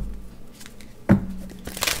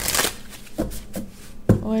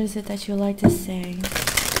 What is it that you like to say?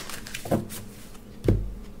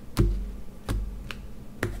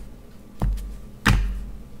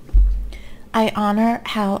 I honor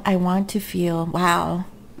how I want to feel. Wow.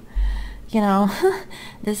 you know,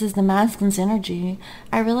 this is the masculine's energy.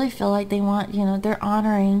 I really feel like they want, you know, they're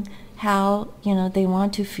honoring how, you know, they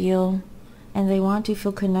want to feel, and they want to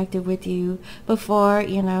feel connected with you. Before,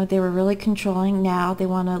 you know, they were really controlling. Now they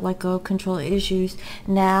want to let go of control issues.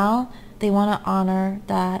 Now they want to honor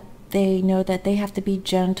that they know that they have to be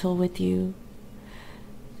gentle with you.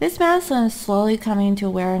 This masculine is slowly coming into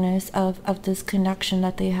awareness of this connection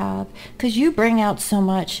that they have, because you bring out so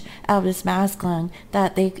much out of this masculine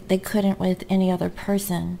that they couldn't with any other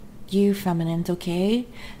person. You feminines, okay?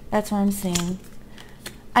 That's what I'm saying.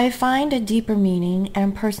 I find a deeper meaning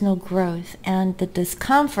and personal growth, and the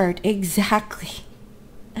discomfort, exactly.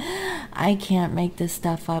 I can't make this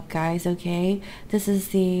stuff up, guys, okay? This is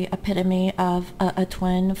the epitome of a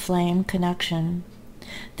twin flame connection.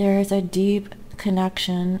 There is a deep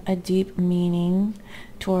connection, a deep meaning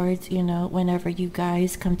towards, you know, whenever you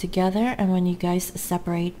guys come together and when you guys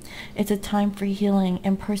separate. It's a time for healing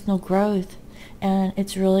and personal growth, and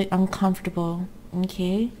it's really uncomfortable,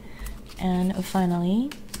 okay? And finally,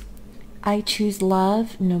 I choose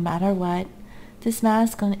love no matter what. This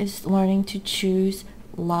masculine is learning to choose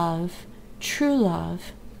love, true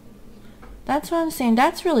love. That's what I'm saying.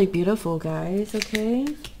 That's really beautiful, guys, okay?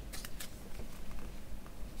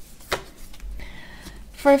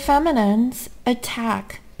 For feminines,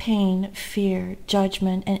 attack, pain, fear,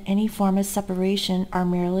 judgment, and any form of separation are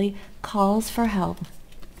merely calls for help.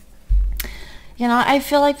 You know, I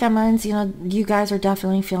feel like feminines, you know, you guys are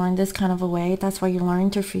definitely feeling this kind of a way. That's why you're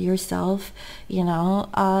learning to free yourself. You know,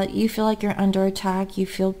 you feel like you're under attack. You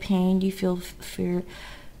feel pain. You feel fear.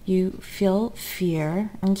 You feel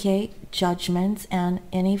fear, okay, judgments, and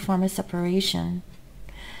any form of separation.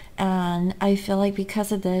 And I feel like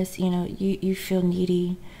because of this, you know, you feel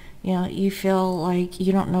needy. You know, you feel like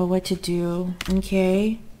you don't know what to do,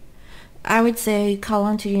 okay? I would say call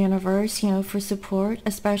onto the universe, you know, for support,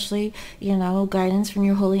 especially, you know, guidance from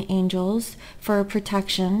your holy angels for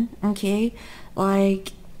protection, okay?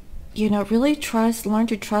 Like, you know, really trust, learn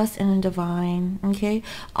to trust in the divine, okay?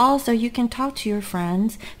 Also, you can talk to your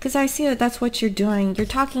friends, because I see that that's what you're doing. You're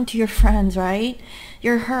talking to your friends, right?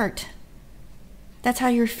 You're hurt. That's how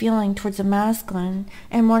you're feeling towards the masculine.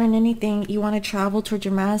 And more than anything, you want to travel towards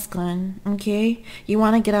your masculine, okay? You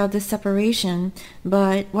want to get out of this separation.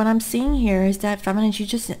 But what I'm seeing here is that feminines, you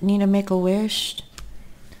just need to make a wish.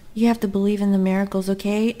 You have to believe in the miracles,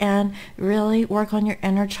 okay? And really work on your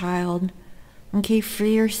inner child, okay?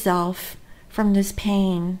 Free yourself from this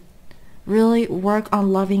pain. Really work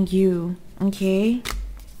on loving you, okay?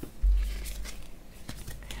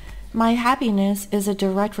 My happiness is a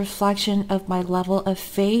direct reflection of my level of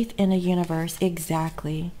faith in the universe.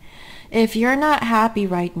 Exactly. If you're not happy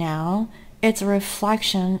right now, it's a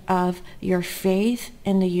reflection of your faith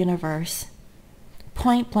in the universe.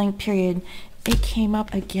 Point blank, period. It came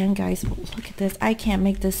up again, guys. Look at this. I can't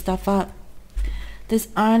make this stuff up. This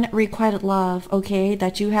unrequited love, okay,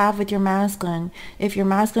 that you have with your masculine. If your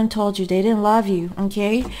masculine told you they didn't love you,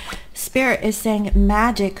 okay, Spirit is saying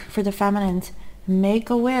magic for the feminines. Make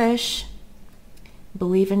a wish.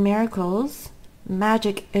 Believe in miracles.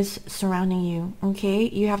 Magic is surrounding you, okay?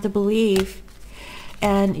 You have to believe.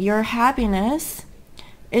 And your happiness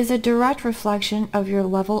is a direct reflection of your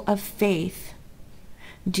level of faith.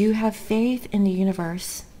 Do you have faith in the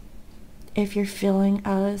universe? If you're feeling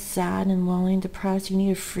sad and lonely and depressed, you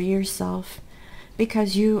need to free yourself,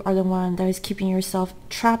 because you are the one that is keeping yourself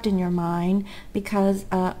trapped in your mind because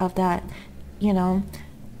of that. You know,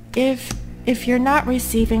 if you're not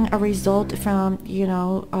receiving a result from, you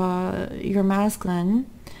know, your masculine,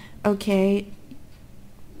 okay,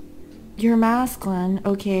 your masculine,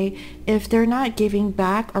 okay, if they're not giving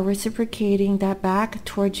back or reciprocating that back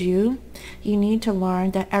towards you, you need to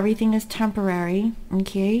learn that everything is temporary,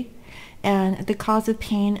 okay? And the cause of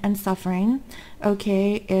pain and suffering,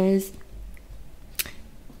 okay, is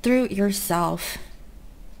through yourself.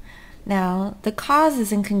 Now, the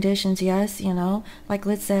causes and conditions, yes, you know, like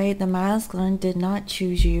let's say the masculine did not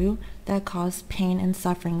choose you, that caused pain and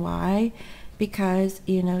suffering. Why? Because,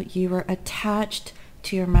 you know, you were attached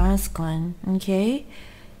to your masculine, okay?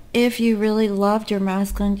 If you really loved your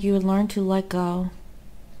masculine, you would learn to let go.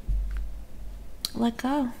 Let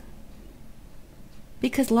go.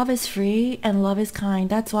 Because love is free and love is kind.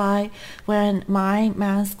 That's why when my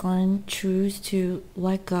masculine chose to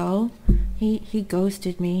let go, he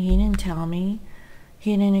ghosted me. He didn't tell me.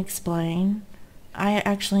 He didn't explain. I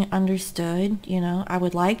actually understood, you know. I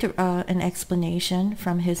would like to, an explanation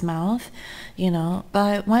from his mouth, you know.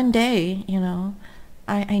 But one day, you know,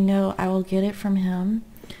 I know I will get it from him,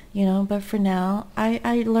 you know. But for now,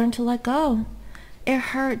 I learned to let go. It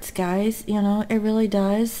hurts, guys, you know, it really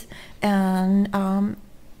does. And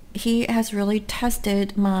he has really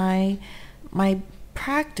tested my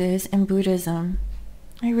practice in Buddhism.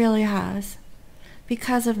 It really has.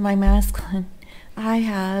 Because of my masculine, I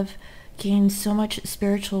have gained so much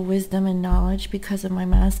spiritual wisdom and knowledge because of my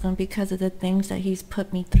masculine, because of the things that he's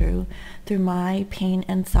put me through my pain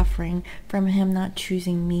and suffering from him not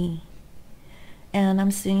choosing me. And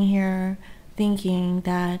I'm sitting here thinking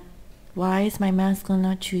that, why is my masculine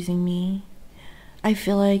not choosing me? I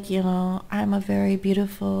feel like, you know, I'm a very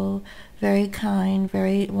beautiful, very kind,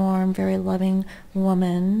 very warm, very loving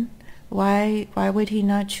woman. Why would he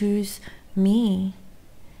not choose me?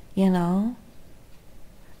 You know?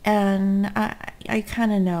 And I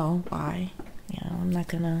kind of know why. You know, I'm not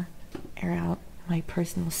gonna air out my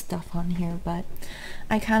personal stuff on here, but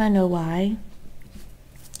I kind of know why.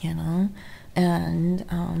 You know?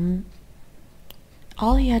 And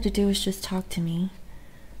all he had to do was just talk to me,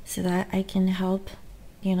 so that I can help,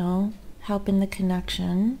 you know, help in the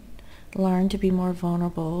connection, learn to be more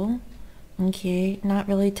vulnerable, okay, not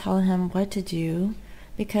really tell him what to do,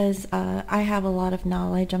 because I have a lot of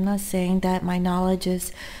knowledge. I'm not saying that my knowledge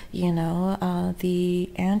is, you know, the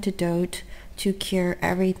antidote to cure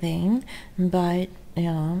everything, but, you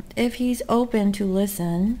know, if he's open to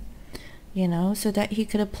listen, you know, so that he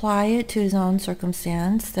could apply it to his own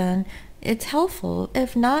circumstance, then it's helpful.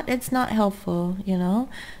 If not, it's not helpful, you know.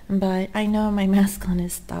 But I know my masculine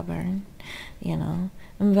is stubborn, you know.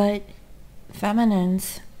 But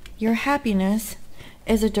feminines, your happiness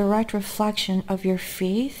is a direct reflection of your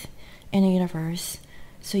faith in the universe.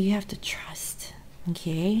 So you have to trust,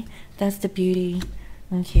 okay? That's the beauty,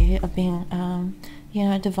 okay, of being, you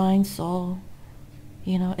know, a divine soul.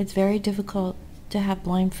 You know, it's very difficult to have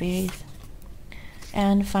blind faith.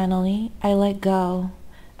 And finally, I let go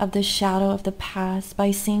of the shadow of the past by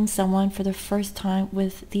seeing someone for the first time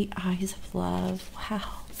with the eyes of love.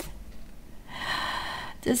 Wow.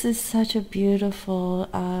 This is such a beautiful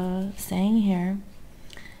saying here.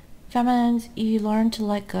 Feminines, you learn to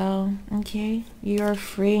let go, okay? You are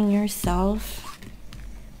freeing yourself.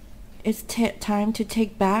 It's time to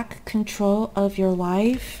take back control of your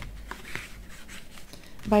life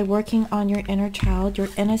by working on your inner child, your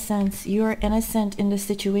innocence. You are innocent in the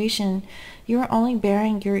situation. You are only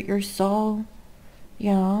bearing your soul,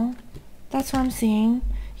 you know. That's what I'm seeing.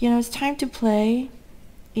 You know, it's time to play,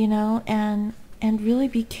 you know, and really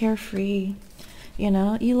be carefree. You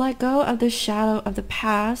know, you let go of the shadow of the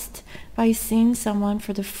past by seeing someone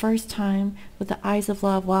for the first time with the eyes of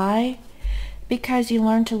love. Why? Because you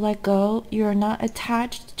learn to let go. You are not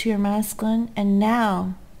attached to your masculine, and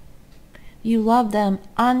now you love them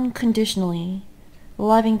unconditionally,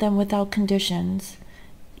 loving them without conditions.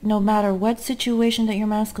 No matter what situation that you're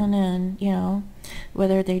masculine in, you know,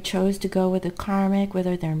 whether they chose to go with a karmic,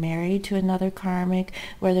 whether they're married to another karmic,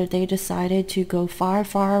 whether they decided to go far,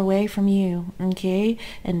 far away from you, okay,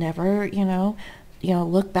 and never, you know,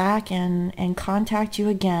 look back and contact you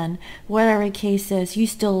again, whatever the case is, you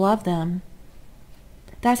still love them.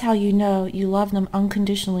 That's how you know you love them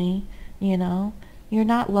unconditionally, you know. You're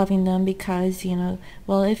not loving them because, you know,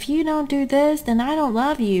 well, if you don't do this, then I don't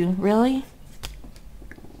love you. Really?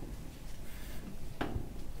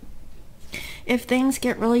 If things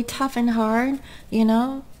get really tough and hard, you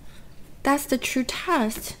know, that's the true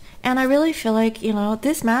test. And I really feel like, you know,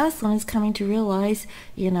 this masculine is coming to realize,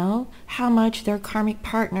 you know, how much their karmic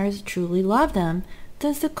partners truly love them.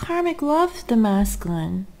 Does the karmic love the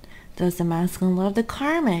masculine? Does the masculine love the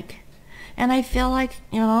karmic? And I feel like,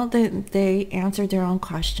 you know, they answered their own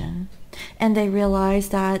question. And they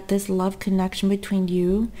realized that this love connection between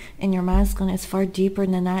you and your masculine is far deeper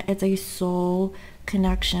than that. It's a soul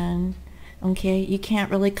connection. Okay? You can't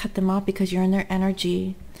really cut them off because you're in their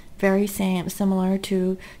energy. Very similar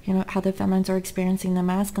to, you know, how the feminines are experiencing the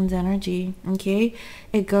masculine's energy. Okay?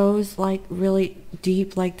 It goes like really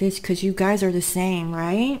deep like this because you guys are the same,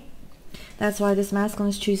 right? That's why this masculine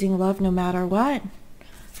is choosing love no matter what.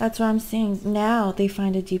 That's what I'm seeing. Now they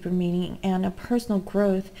find a deeper meaning and a personal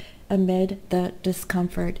growth amid the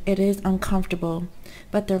discomfort. It is uncomfortable,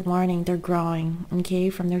 but they're learning, they're growing, okay,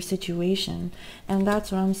 from their situation. And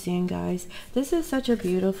that's what I'm seeing, guys. This is such a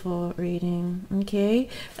beautiful reading, okay?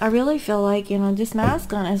 I really feel like, you know, this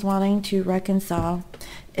masculine is wanting to reconcile.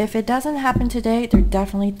 If it doesn't happen today, they're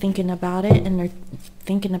definitely thinking about it, and they're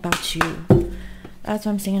thinking about you. That's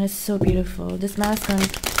what I'm saying. It's so beautiful. This masculine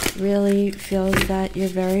really feels that you're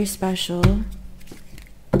very special.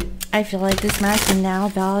 I feel like this masculine now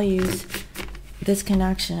values this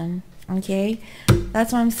connection, okay?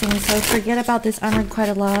 That's what I'm saying. So forget about this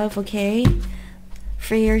unrequited love, okay?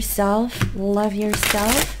 Free yourself, love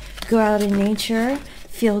yourself, go out in nature,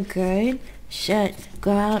 feel good, Shit,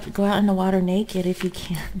 go out in the water naked if you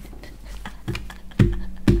can.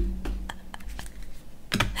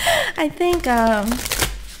 I think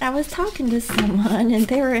I was talking to someone and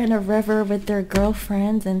they were in a river with their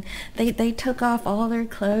girlfriends, and they took off all their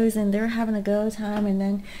clothes and they were having a go time, and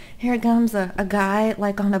then here comes a guy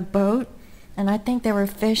like on a boat, and I think they were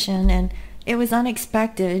fishing, and it was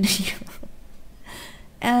unexpected.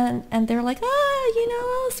 And they're like,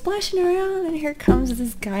 splashing around, and here comes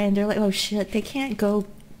this guy, and they're like, oh shit, they can't go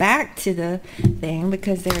back to the thing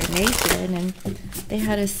because they're naked, and they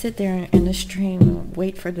had to sit there in the stream and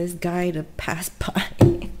wait for this guy to pass by.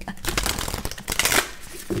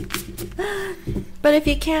 But if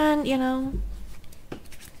you can,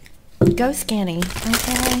 go scanny,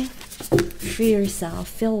 okay? Free yourself,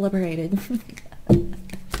 feel liberated.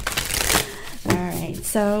 Alright,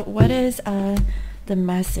 so what is the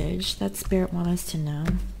message that Spirit wants us to know?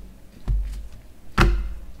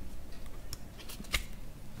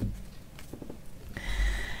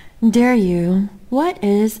 Dare you? What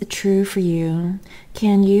is true for you?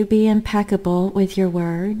 Can you be impeccable with your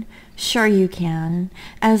word? Sure you can.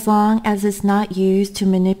 As long as it's not used to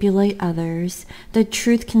manipulate others, the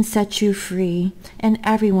truth can set you free, and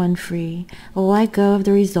everyone free. Let go of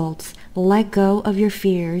the results. Let go of your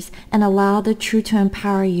fears, and allow the truth to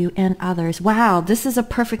empower you and others. Wow, this is a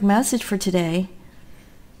perfect message for today.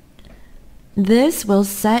 This will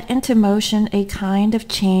set into motion a kind of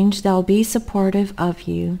change that will be supportive of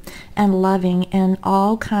you and loving and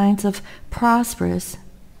all kinds of prosperous.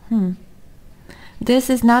 This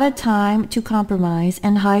is not a time to compromise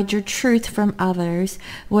and hide your truth from others.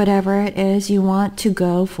 Whatever it is you want to,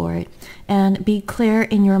 go for it. And be clear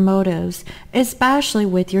in your motives, especially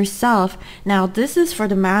with yourself. Now, this is for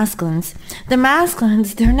the masculines. The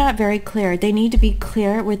masculines, they're not very clear. They need to be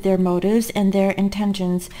clear with their motives and their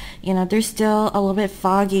intentions. They're still a little bit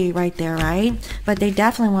foggy right there, right? But they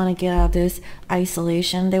definitely want to get out of this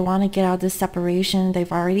isolation. They want to get out of this separation.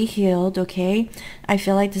 They've already healed, okay? I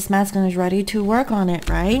feel like this masculine is ready to work on it,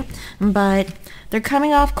 right? But they're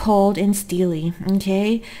coming off cold and steely,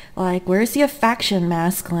 okay? Like, where's the affection,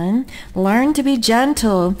 masculine? Learn to be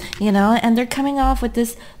gentle, and they're coming off with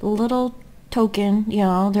this little token,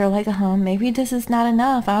 they're like, maybe this is not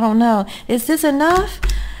enough. I don't know. Is this enough?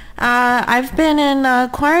 I've been in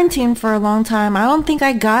quarantine for a long time. I don't think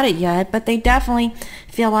I got it yet, but they definitely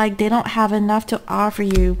feel like they don't have enough to offer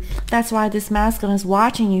you. That's why this masculine is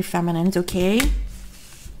watching you, feminines, okay?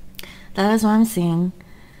 That is what I'm seeing.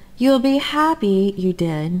 You'll be happy you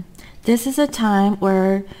did. This is a time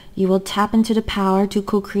where you will tap into the power to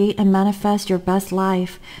co-create and manifest your best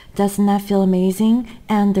life. Doesn't that feel amazing?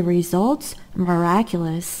 And the results?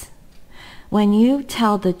 Miraculous. When you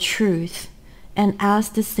tell the truth and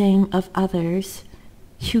ask the same of others,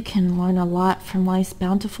 you can learn a lot from life's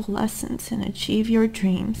bountiful lessons and achieve your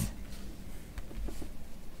dreams.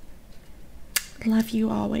 Love you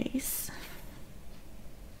always.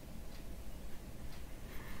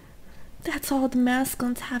 That's all the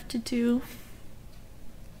masculines have to do.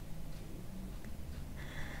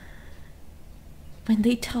 When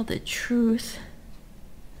they tell the truth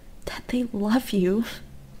that they love you,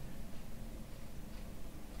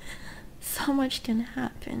 so much can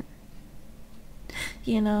happen.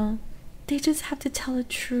 They just have to tell the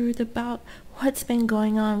truth about what's been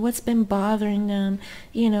going on, what's been bothering them,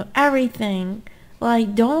 everything.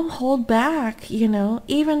 Like, don't hold back,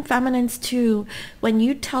 even feminines too. When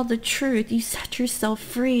you tell the truth, you set yourself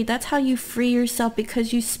free. That's how you free yourself,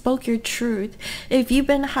 because you spoke your truth. If you've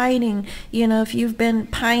been hiding, if you've been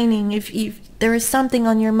pining, if there is something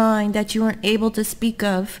on your mind that you weren't able to speak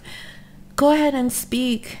of, go ahead and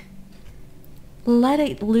speak. Let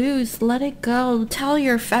it loose, let it go. Tell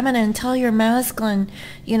your feminine, tell your masculine,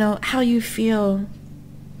 how you feel.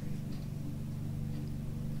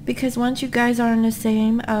 Because once you guys are on the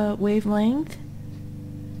same wavelength,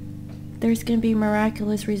 there's going to be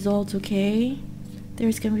miraculous results, okay?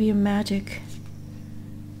 There's going to be a magic.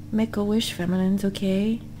 Make a wish, feminines,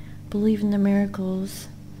 okay? Believe in the miracles.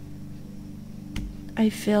 I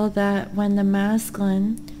feel that when the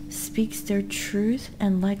masculine speaks their truth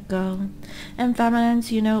and let go. And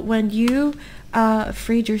feminines, when you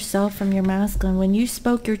freed yourself from your masculine, when you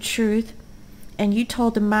spoke your truth, and you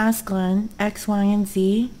told the masculine X, Y, and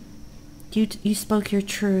Z, you spoke your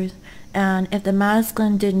truth. And if the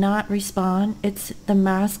masculine did not respond, it's the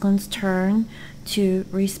masculine's turn to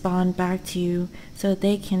respond back to you, so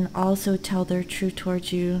they can also tell their truth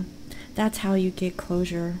towards you. That's how you get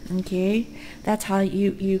closure, okay? That's how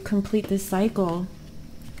you complete this cycle.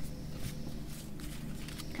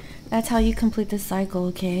 That's how you complete this cycle,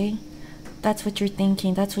 okay? That's what you're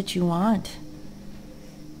thinking. That's what you want.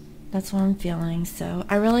 That's what I'm feeling. So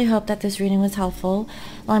I really hope that this reading was helpful.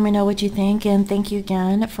 Let me know what you think, and thank you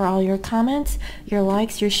again for all your comments, your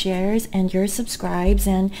likes, your shares, and your subscribes.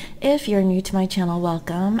 And if you're new to my channel,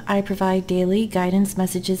 welcome. I provide daily guidance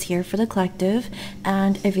messages here for the collective,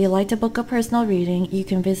 and if you'd like to book a personal reading, you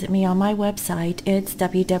can visit me on my website. It's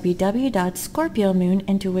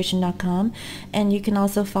www.scorpiomoonintuition.com, and you can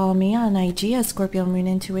also follow me on IG as Scorpio Moon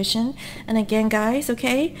Intuition. And again, guys,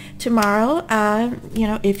 okay, tomorrow,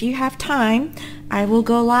 if you have time, I will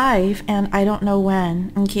go live, and I don't know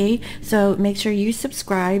when, okay? So make sure you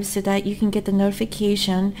subscribe so that you can get the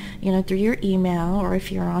notification, through your email, or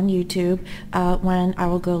if you're on YouTube, when I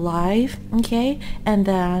will go live, okay? And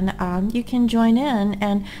then you can join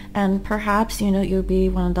in, and perhaps, you'll be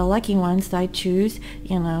one of the lucky ones that I choose,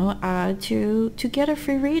 to get a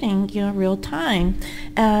free reading, real time.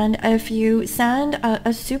 And if you send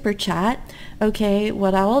a super chat, okay,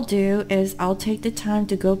 what I will do is I'll take the time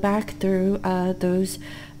to go back through those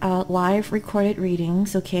live recorded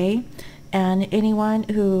readings, okay? And anyone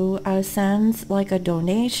who sends like a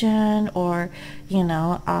donation, or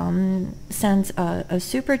sends a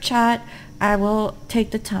super chat, I will take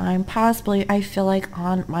the time, possibly I feel like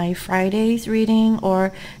on my Friday's reading,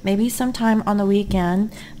 or maybe sometime on the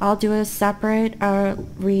weekend, I'll do a separate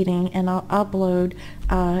reading, and I'll upload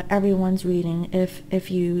everyone's reading if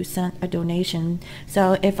you sent a donation.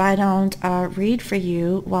 So if I don't read for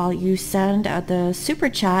you while you send the super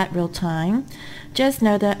chat real time, just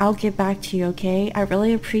know that I'll get back to you, okay? I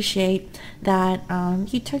really appreciate that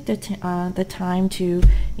you took the time to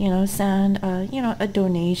send a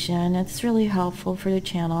donation. It's really helpful for the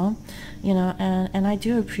channel, and I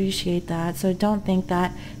do appreciate that. So don't think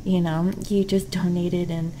that you just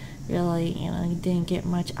donated and really you didn't get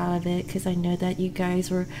much out of it, because I know that you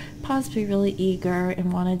guys were possibly really eager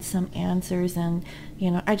and wanted some answers, and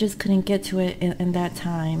I just couldn't get to it in that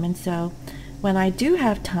time. And so when I do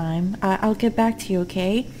have time, I'll get back to you,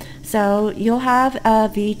 okay? So you'll have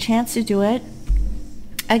the chance to do it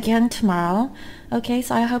again tomorrow, okay?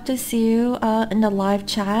 So I hope to see you in the live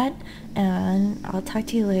chat, and I'll talk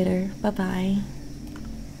to you later. Bye bye.